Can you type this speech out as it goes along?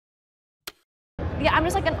yeah, I'm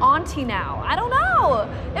just like an auntie now. I don't know.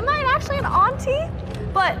 Am I actually an auntie?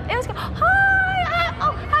 But it was, hi,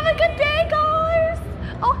 oh, have a good day, guys.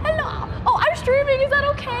 Oh, hello. Oh, I'm streaming, is that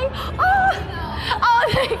okay? Oh,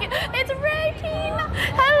 it's Ray, Tina.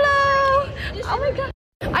 Hello. Oh my God.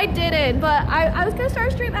 I didn't, but I was gonna start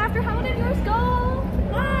a stream after. How did yours go?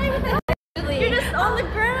 Hi. You're just on the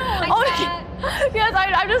ground. Oh, yes,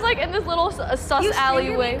 I'm just like in this little sus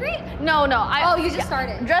alleyway. No, oh, you just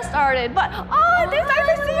started. Just started, but it's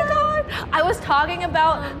nice to see you guys. I was talking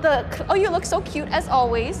about oh, you look so cute as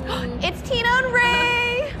always. It's Tina and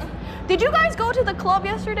Ray. Did you guys go to the club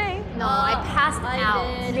yesterday? No, I passed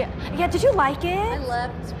out. Yeah, did you like it? I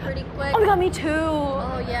left pretty quick. Oh my God, me too.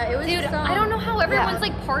 Oh yeah, it was Dude, just, I don't know how everyone's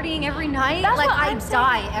like partying every night. That's like what I I'm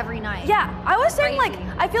die every night. Yeah, I was saying Crazy.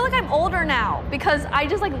 like, I feel like I'm older now because I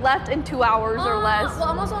just like left in 2 hours or less. Well,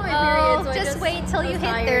 I'm also on my period, so just wait till you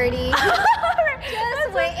hit 30.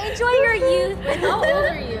 Just wait, enjoy your youth. How old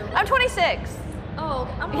are you? I'm 26. Oh,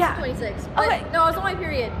 okay. I'm also 26. But Okay. no, I was on my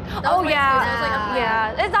period. That Oh was my yeah, excuse. I was like, I'm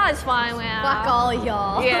yeah, it's not as fun, man. Fuck all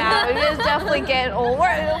y'all. Yeah, it is definitely getting old.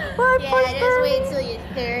 just wait till you're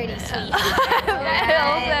 30, sweetheart.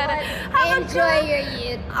 Enjoy your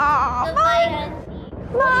youth.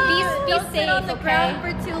 Be safe, on the okay? ground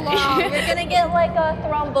for too long. You're gonna get like a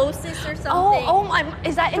thrombosis or something. Oh my,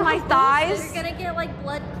 is that in my thighs? You're gonna get like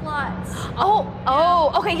blood clots.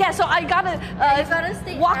 Okay, yeah, so I gotta, you gotta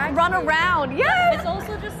stay active. run around, yes! It's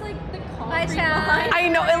also just like the Bye, concrete Chad. behind. I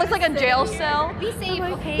know, it looks like a jail cell. Be safe,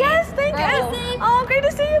 okay? Yes, thank you. Oh, great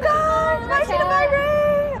to see you guys. Bye, Tina, bye,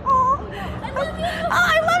 Ray. Oh, I love you.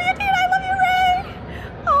 I love you, Tina. I love you, Ray.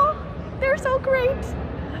 Oh, they're so great.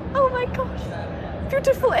 Oh my gosh.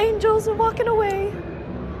 Beautiful angels are walking away.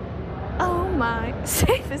 Oh my,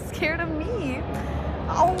 Safe is scared of me.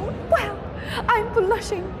 Oh, wow. I'm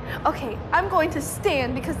blushing. Okay, I'm going to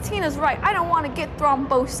stand because Tina's right. I don't want to get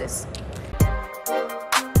thrombosis.